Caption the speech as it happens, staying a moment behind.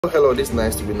Hello, this is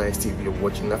Nice to be Nice TV you're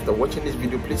watching. After watching this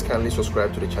video, please kindly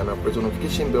subscribe to the channel, press the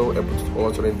notification bell, and put it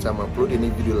all so anytime I upload any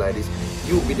video like this,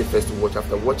 you'll be the first to watch.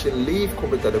 After watching, leave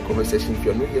comment at the comment section. If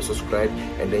you're new here, subscribe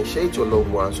and then share it to your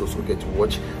loved ones so get to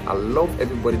watch. I love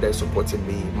everybody that is supporting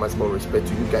me. Maximum respect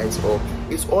to you guys all.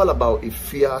 It's all about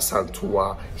Afua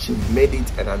Asantewaa. She made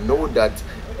it, and I know that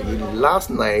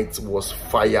last night was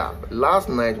fire. Last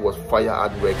night was fire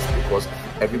at works because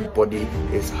everybody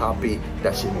is happy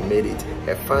that she made it.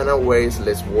 Her final words,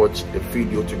 let's watch the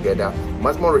video together.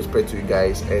 Maximum respect to you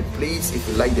guys, and please, if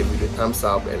you like the video, thumbs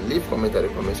up and leave comment at the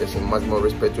comment section. Maximum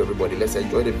respect to everybody. Let's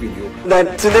enjoy the video.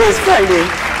 That today is Friday,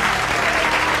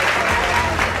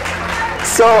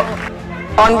 so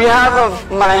on behalf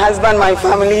of my husband, my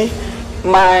family,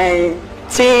 my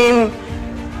team,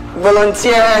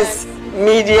 volunteers,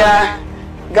 media,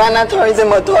 Ghana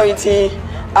Tourism Authority,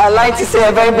 I'd like to say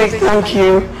a very big thank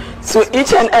you to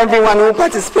each and everyone who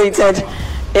participated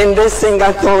in this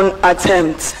sing-a-thon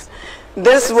attempt.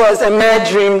 This was a mere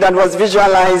dream that was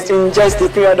visualized in just a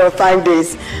period of 5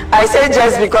 days. I say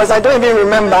just because I don't even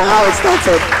remember how it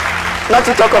started, not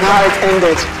to talk of how it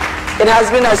ended. It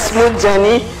has been a smooth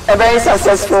journey, a very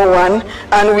successful one,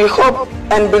 and we hope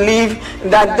and believe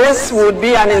that this would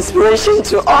be an inspiration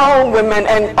to all women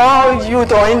and all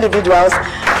youth or individuals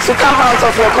to come out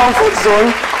of your comfort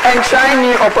zone and try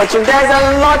new opportunities. There's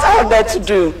a lot out there to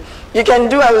do. You can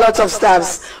do a lot of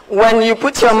stuff. When you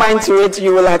put your mind to it,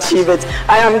 you will achieve it.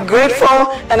 I am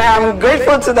grateful, and I am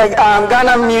grateful to the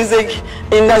Ghana music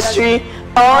industry,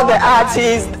 all the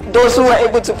artists, those who were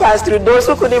able to pass through, those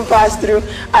who couldn't pass through.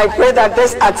 I pray that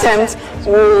this attempt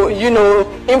will,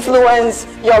 influence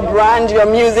your brand, your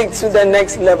music to the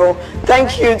next level.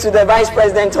 Thank you to the Vice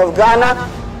President of Ghana.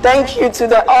 Thank you to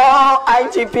the all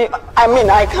IGP.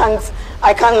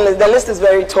 I can't list. The list is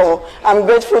very tall. I'm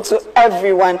grateful to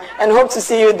everyone and hope to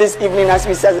see you this evening as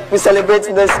we celebrate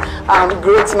this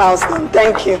great milestone.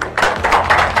 Thank you.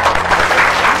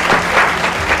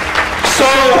 So,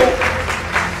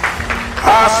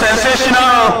 our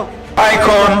sensational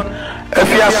icon,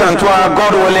 Afua Asantewaa,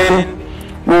 God willing,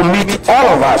 will meet all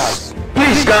of us.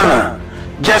 Please, Ghana,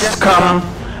 just come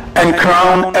and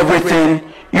crown everything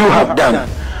you have done.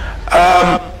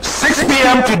 6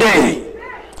 p.m. today,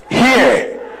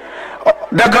 here,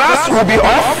 the glass will be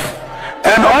off,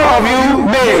 and all of you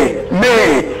may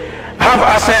have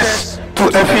access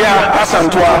to Afua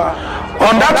Asantewaa.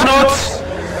 On that note,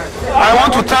 I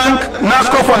want to thank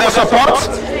NASCO for their support.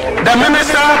 The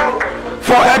Minister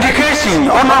for Education,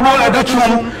 Honorable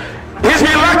Educhum, he's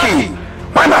been lucky.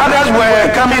 When others were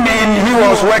coming in, he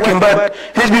was working, but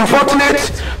he's been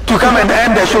fortunate to come and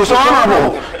end the show. So,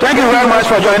 Honorable, thank you very much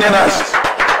for joining us.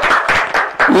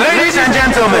 Ladies and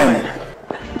gentlemen,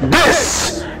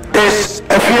 this is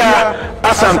Afua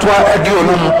Asantewaa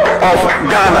Ediolum of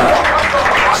Ghana.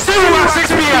 See you at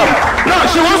 6 p.m. No,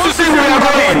 she wants to sing. We are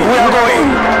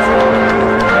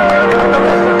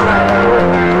going.